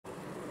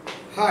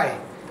Hi,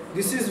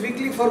 this is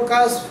weekly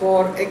forecast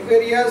for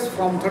Aquarius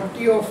from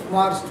 30th of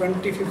March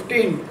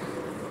 2015.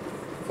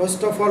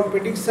 First of all,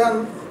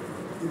 prediction,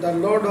 the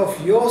lord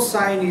of your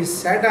sign is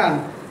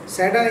Saturn.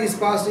 Saturn is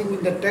passing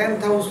in the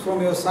 10th house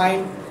from your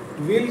sign,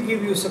 will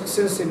give you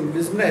success in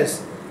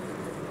business.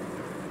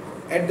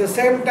 At the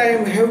same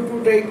time, have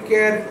to take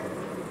care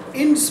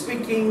in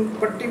speaking,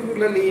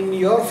 particularly in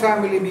your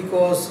family,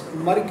 because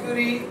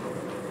Mercury,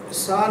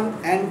 Sun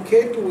and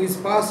Ketu is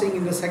passing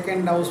in the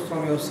 2nd house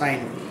from your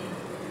sign.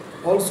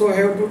 Also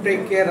have to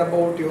take care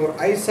about your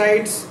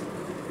eyesights.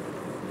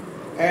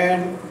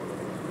 And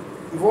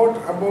what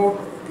about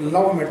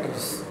love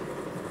matters?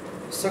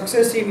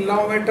 Success in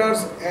love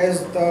matters,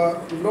 as the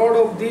lord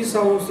of this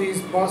house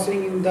is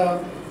passing in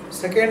the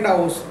 2nd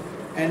house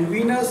and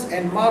Venus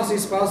and Mars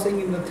is passing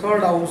in the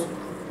 3rd house,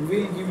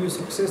 will give you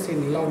success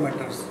in love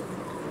matters.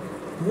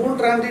 Moon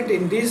transit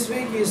in this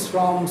week is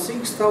from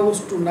 6th house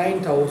to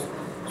 9th house.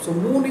 So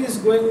moon is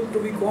going to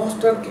be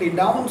constantly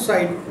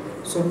downside.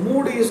 So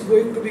mood is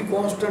going to be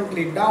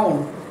constantly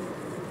down.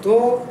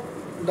 Though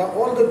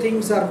all the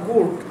things are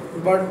good,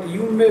 but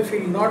you may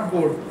feel not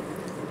good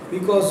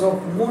because of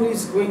moon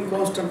is going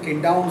constantly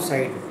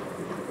downside.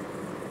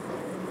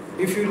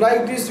 If you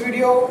like this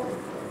video,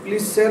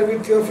 please share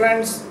with your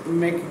friends,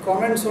 make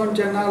comments on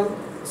channel,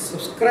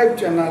 subscribe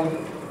channel.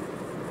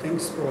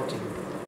 Thanks for watching.